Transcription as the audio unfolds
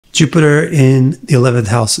Jupiter in the 11th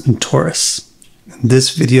house in Taurus. In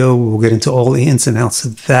this video, we'll get into all the ins and outs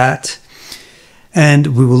of that.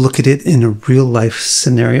 And we will look at it in a real life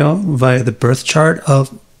scenario via the birth chart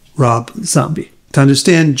of Rob Zombie. To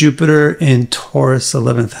understand Jupiter in Taurus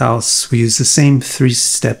 11th house, we use the same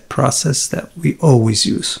three-step process that we always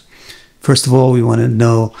use. First of all, we want to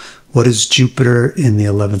know, what does Jupiter in the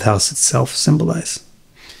 11th house itself symbolize?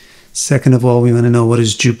 Second of all, we want to know, what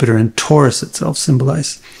does Jupiter in Taurus itself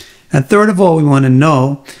symbolize? And third of all, we want to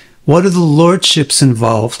know, what are the lordships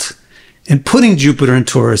involved in putting Jupiter and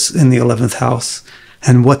Taurus in the 11th house,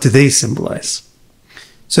 and what do they symbolize?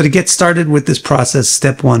 So to get started with this process,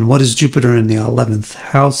 step one, what does Jupiter in the 11th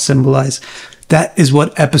house symbolize? That is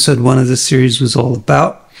what episode 1 of this series was all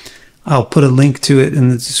about. I'll put a link to it in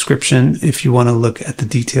the description if you want to look at the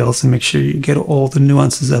details and make sure you get all the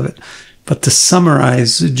nuances of it. But to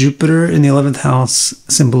summarize, Jupiter in the 11th house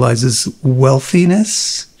symbolizes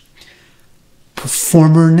wealthiness,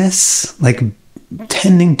 performerness, like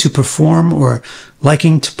tending to perform or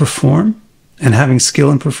liking to perform and having skill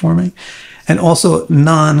in performing, and also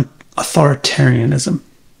non-authoritarianism.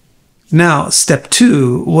 Now, step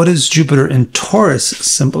 2, what does Jupiter in Taurus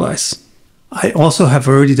symbolize? I also have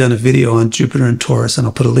already done a video on Jupiter and Taurus, and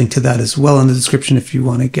I'll put a link to that as well in the description if you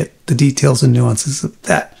want to get the details and nuances of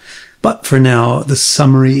that. But for now, the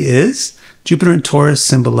summary is Jupiter in Taurus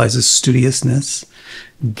symbolizes studiousness,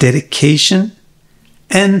 dedication,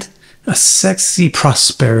 and a sexy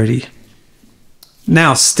prosperity.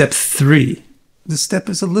 Now, step 3. This step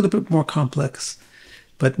is a little bit more complex,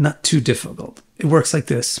 but not too difficult. It works like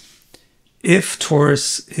this. If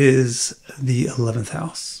Taurus is the 11th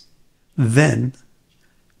house, then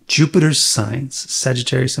Jupiter's signs,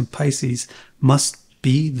 Sagittarius and Pisces, must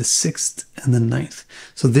be the 6th and the 9th.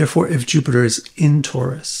 So therefore, if Jupiter is in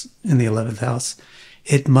Taurus in the 11th house,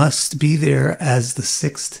 it must be there as the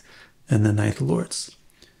 6th and the 9th lords.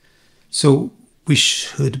 So we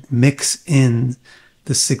should mix in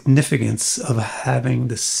the significance of having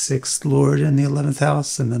the 6th lord in the 11th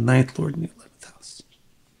house and the 9th lord in the 11th house.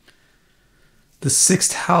 The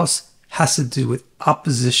 6th house has to do with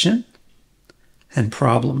opposition and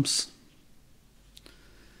problems.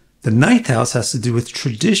 The 9th house has to do with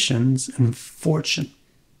traditions and fortune.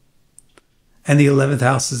 And the 11th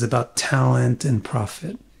house is about talent and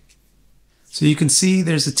profit. So you can see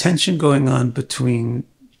there's a tension going on between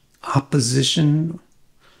opposition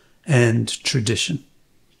and tradition.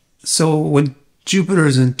 So when Jupiter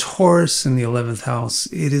is in Taurus in the 11th house,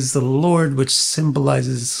 it is the Lord which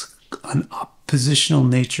symbolizes an oppositional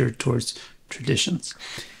nature towards traditions.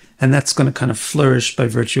 And that's going to kind of flourish by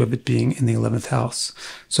virtue of it being in the 11th house.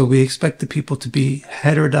 So we expect the people to be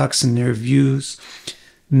heterodox in their views,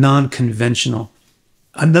 non-conventional.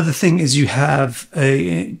 Another thing is you have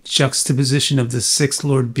a juxtaposition of the 6th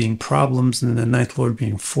lord being problems and the 9th lord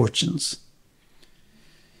being fortunes.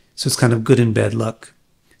 So it's kind of good and bad luck.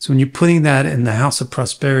 So when you're putting that in the house of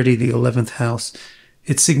prosperity, the 11th house,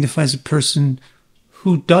 it signifies a person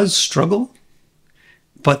who does struggle,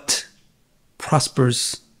 but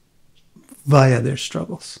prospers via their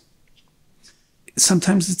struggles.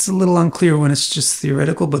 Sometimes it's a little unclear when it's just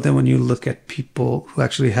theoretical, but then when you look at people who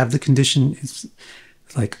actually have the condition, it's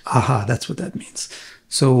like, aha, that's what that means.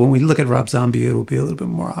 So when we look at Rob Zombie, it'll be a little bit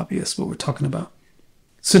more obvious what we're talking about.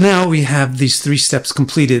 So now we have these 3 steps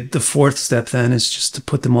completed. The 4th step then is just to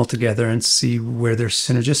put them all together and see where they're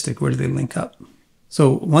synergistic, where do they link up.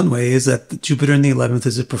 So one way is that Jupiter in the 11th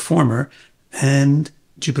is a performer, and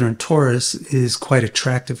Jupiter in Taurus is quite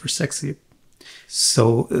attractive or sexy.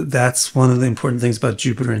 So that's one of the important things about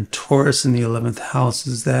Jupiter in Taurus in the 11th house,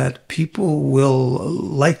 is that people will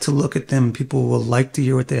like to look at them. People will like to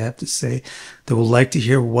hear what they have to say. They will like to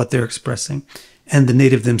hear what they're expressing. And the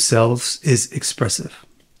native themselves is expressive.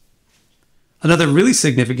 Another really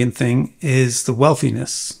significant thing is the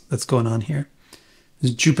wealthiness that's going on here.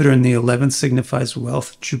 Jupiter in the 11th signifies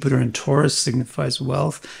wealth. Jupiter in Taurus signifies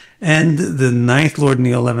wealth. And the 9th lord in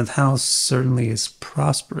the 11th house certainly is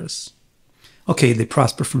prosperous. Okay, they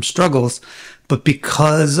prosper from struggles, but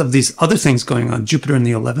because of these other things going on, Jupiter in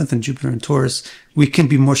the 11th and Jupiter in Taurus, we can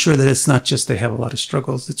be more sure that it's not just they have a lot of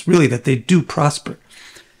struggles. It's really that they do prosper.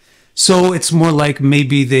 So it's more like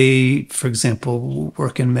maybe they, for example,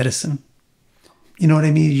 work in medicine. You know what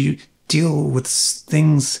I mean? You deal with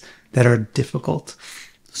things that are difficult.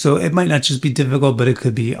 So it might not just be difficult, but it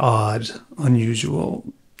could be odd,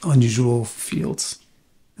 unusual fields.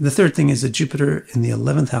 And the third thing is that Jupiter in the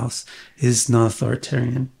 11th house is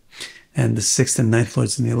non-authoritarian, and the 6th and 9th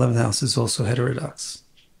lords in the 11th house is also heterodox.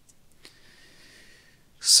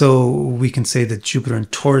 So we can say that Jupiter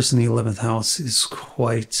and Taurus in the 11th house is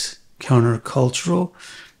quite countercultural,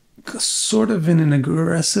 sort of in an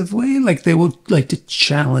aggressive way, like they would like to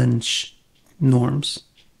challenge norms.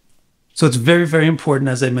 So it's very, very important,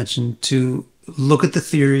 as I mentioned, to look at the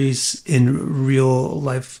theories in real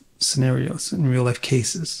life scenarios, in real life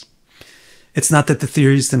cases. It's not that the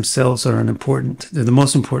theories themselves are unimportant. They're the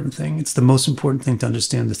most important thing. It's the most important thing to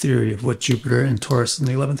understand the theory of what Jupiter and Taurus in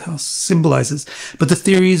the 11th house symbolizes. But the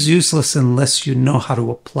theory is useless unless you know how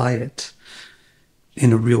to apply it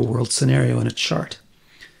in a real world scenario in a chart.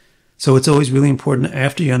 So it's always really important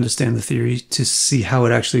after you understand the theory to see how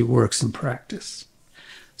it actually works in practice.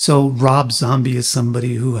 So Rob Zombie is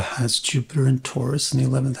somebody who has Jupiter and Taurus in the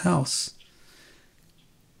 11th house.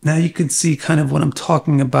 Now you can see kind of what I'm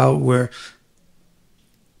talking about, where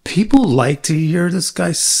people like to hear this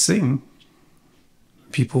guy sing.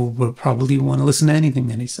 People will probably want to listen to anything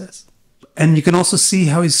that he says. And you can also see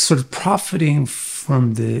how he's sort of profiting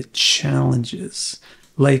from the challenges.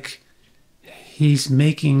 Like, he's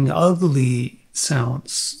making ugly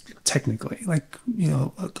sounds, technically, like,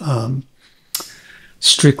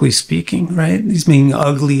 strictly speaking, right? He's making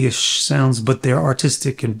ugly-ish sounds, but they're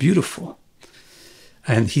artistic and beautiful.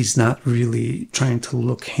 And he's not really trying to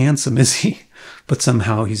look handsome, is he? But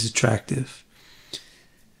somehow he's attractive.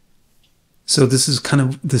 So this is kind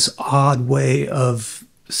of this odd way of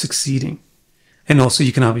succeeding. And also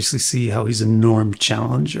you can obviously see how he's a norm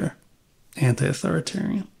challenger,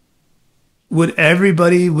 anti-authoritarian. Would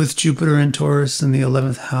everybody with Jupiter and Taurus in the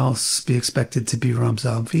 11th house be expected to be Rob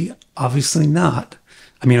Zombie? Obviously not.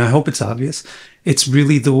 I mean, I hope it's obvious. It's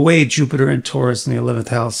really the way Jupiter and Taurus in the 11th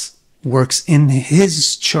house works in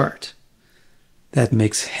his chart that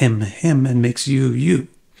makes him him and makes you you.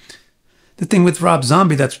 The thing with Rob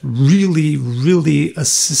Zombie that's really, really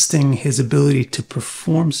assisting his ability to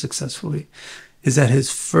perform successfully is that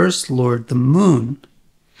his first lord, the moon,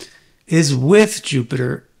 is with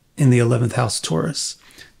Jupiter in the 11th house Taurus.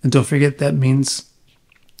 And don't forget, that means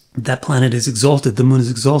that planet is exalted. The moon is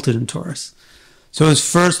exalted in Taurus. So his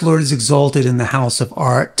first lord is exalted in the house of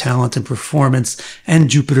art, talent, and performance, and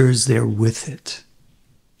Jupiter is there with it.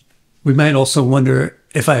 We might also wonder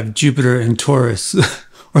if I have Jupiter in Taurus,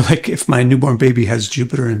 or like if my newborn baby has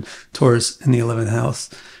Jupiter and Taurus in the 11th house,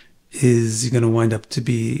 is he going to wind up to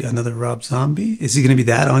be another Rob Zombie? Is he going to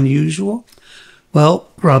be that unusual? Well,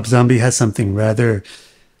 Rob Zombie has something rather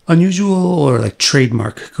unusual or like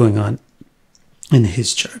trademark going on in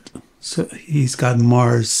his chart. So he's got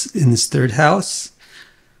Mars in his 3rd house,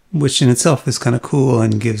 which in itself is kind of cool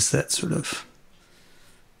and gives that sort of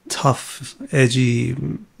tough, edgy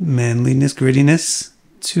manliness, grittiness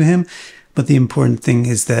to him. But the important thing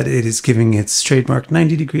is that it is giving its trademark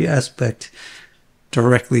 90-degree aspect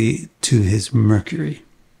directly to his Mercury,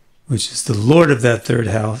 which is the lord of that 3rd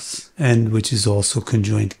house and which is also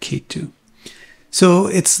conjoined Ketu. So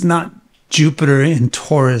it's not Jupiter in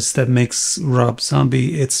Taurus that makes Rob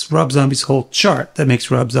Zombie. It's Rob Zombie's whole chart that makes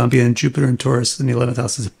Rob Zombie, and Jupiter in Taurus in the 11th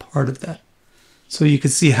house is a part of that. So you can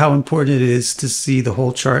see how important it is to see the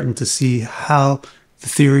whole chart and to see how the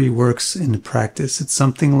theory works in practice. It's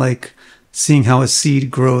something like seeing how a seed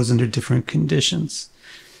grows under different conditions.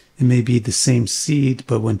 It may be the same seed,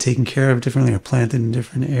 but when taken care of differently or planted in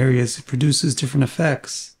different areas, it produces different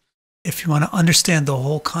effects. If you want to understand the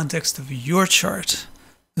whole context of your chart,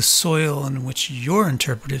 the soil in which your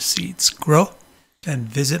interpretive seeds grow, then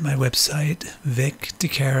visit my website,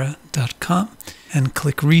 vicdecara.com, and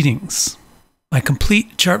click Readings. My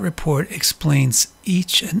complete chart report explains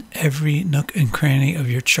each and every nook and cranny of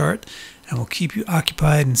your chart and will keep you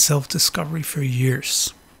occupied in self-discovery for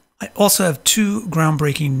years. I also have 2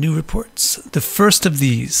 groundbreaking new reports. The first of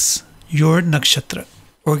these, Your Nakshatra,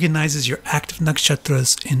 organizes your active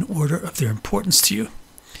nakshatras in order of their importance to you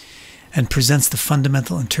and presents the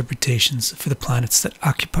fundamental interpretations for the planets that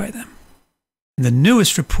occupy them. And the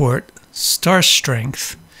newest report, Star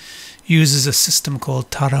Strength, uses a system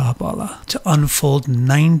called Tara to unfold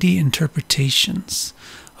 90 interpretations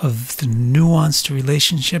of the nuanced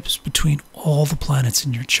relationships between all the planets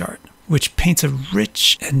in your chart, which paints a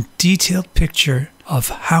rich and detailed picture of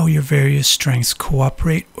how your various strengths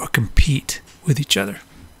cooperate or compete with each other.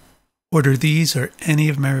 Order these or any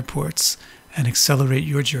of my reports and accelerate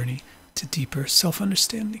your journey to deeper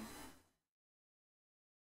self-understanding.